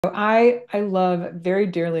I love very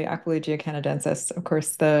dearly Aquilegia canadensis, of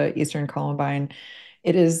course, the Eastern Columbine.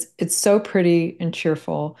 It's so pretty and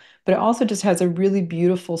cheerful, but it also just has a really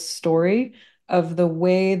beautiful story of the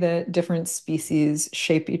way that different species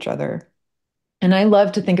shape each other. And I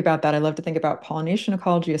love to think about that. I love to think about pollination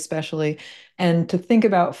ecology, especially, and to think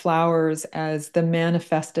about flowers as the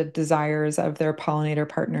manifested desires of their pollinator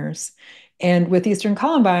partners. And with Eastern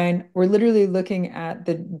Columbine, we're literally looking at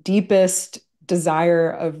the deepest desire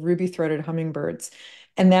of ruby-throated hummingbirds.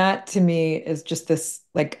 And that to me is just this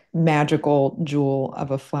like magical jewel of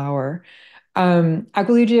a flower.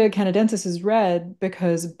 Aquilegia canadensis is red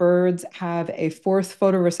because birds have a fourth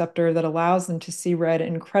photoreceptor that allows them to see red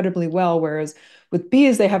incredibly well, whereas with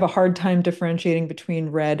bees, they have a hard time differentiating between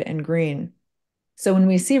red and green. So when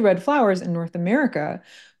we see red flowers in North America,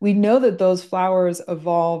 we know that those flowers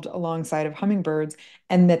evolved alongside of hummingbirds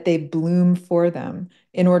and that they bloom for them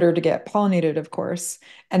in order to get pollinated, of course,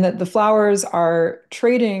 and that the flowers are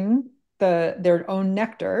trading their own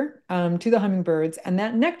nectar to the hummingbirds, and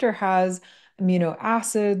that nectar has amino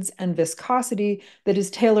acids and viscosity that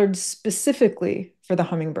is tailored specifically for the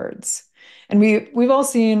hummingbirds. And we've all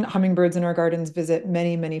seen hummingbirds in our gardens visit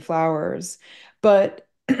many, many flowers, but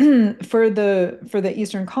for the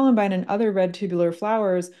Eastern Columbine and other red tubular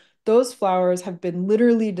flowers, those flowers have been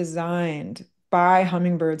literally designed by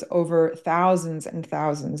hummingbirds over thousands and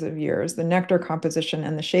thousands of years. The nectar composition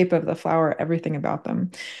and the shape of the flower, everything about them.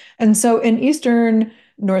 And so in Eastern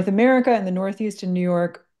North America and the Northeast in New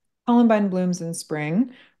York, Columbine blooms in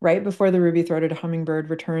spring, right before the ruby-throated hummingbird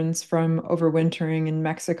returns from overwintering in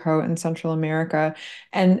Mexico and Central America.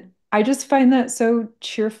 And I just find that so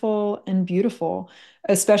cheerful and beautiful,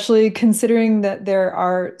 especially considering that there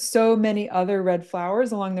are so many other red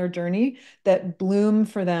flowers along their journey that bloom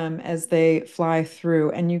for them as they fly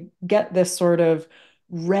through. And you get this sort of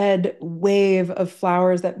red wave of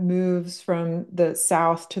flowers that moves from the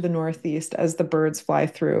south to the northeast as the birds fly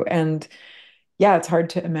through. And yeah, it's hard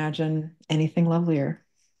to imagine anything lovelier.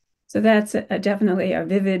 So that's definitely a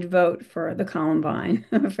vivid vote for the Columbine,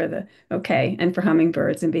 okay, and for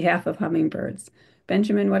hummingbirds, in behalf of hummingbirds.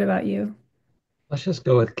 Benjamin, what about you? Let's just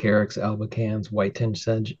go with Carex albicans. White-tinged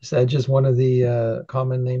sedge. Sedge is one of the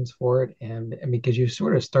common names for it, and because you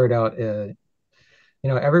sort of start out,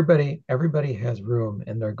 everybody has room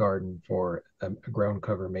in their garden for a ground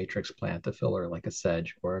cover matrix plant, a filler like a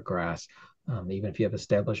sedge or a grass. Even if you have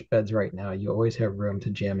established beds right now, you always have room to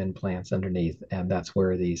jam in plants underneath, and that's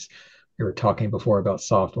where these. We were talking before about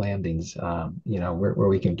soft landings, where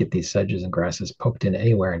we can get these sedges and grasses poked in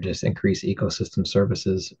anywhere and just increase ecosystem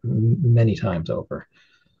services many times over.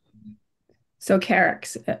 So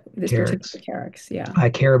Carex, this Carex. particular Carex, yeah. I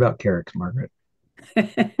care about Carex, Margaret.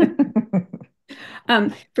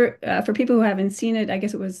 For people who haven't seen it, I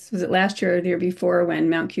guess it last year or the year before when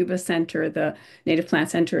Mount Cuba Center, the Native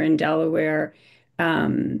Plant Center in Delaware,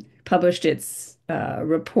 published its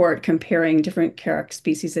report comparing different Carex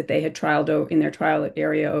species that they had trialed in their trial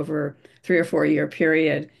area over 3 or 4 year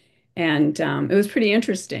period. And it was pretty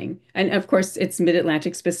interesting. And of course, it's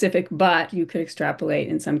mid-Atlantic specific, but you could extrapolate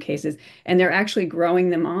in some cases. And they're actually growing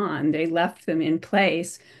them on. They left them in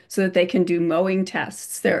place so that they can do mowing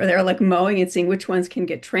tests. They're like mowing and seeing which ones can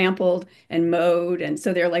get trampled and mowed. And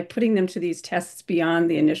so they're like putting them to these tests beyond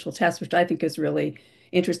the initial test, which I think is really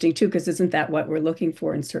interesting too, because isn't that what we're looking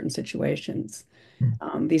for in certain situations?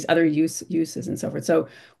 These other uses and so forth. So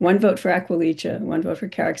one vote for Aquilegia, one vote for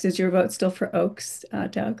Carex. Is your vote still for oaks,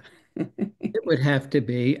 Doug? It would have to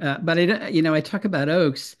be, but I don't, I talk about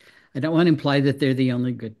oaks. I don't want to imply that they're the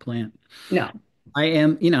only good plant. No. I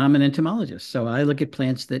am, I'm an entomologist, so I look at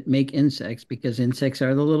plants that make insects because insects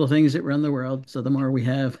are the little things that run the world. So the more we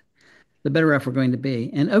have, the better off we're going to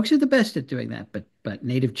be. And oaks are the best at doing that. But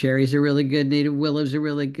native cherries are really good. Native willows are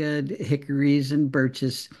really good. Hickories and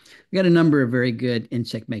birches. We got a number of very good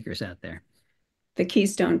insect makers out there. The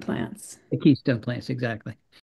keystone plants. The keystone plants, exactly.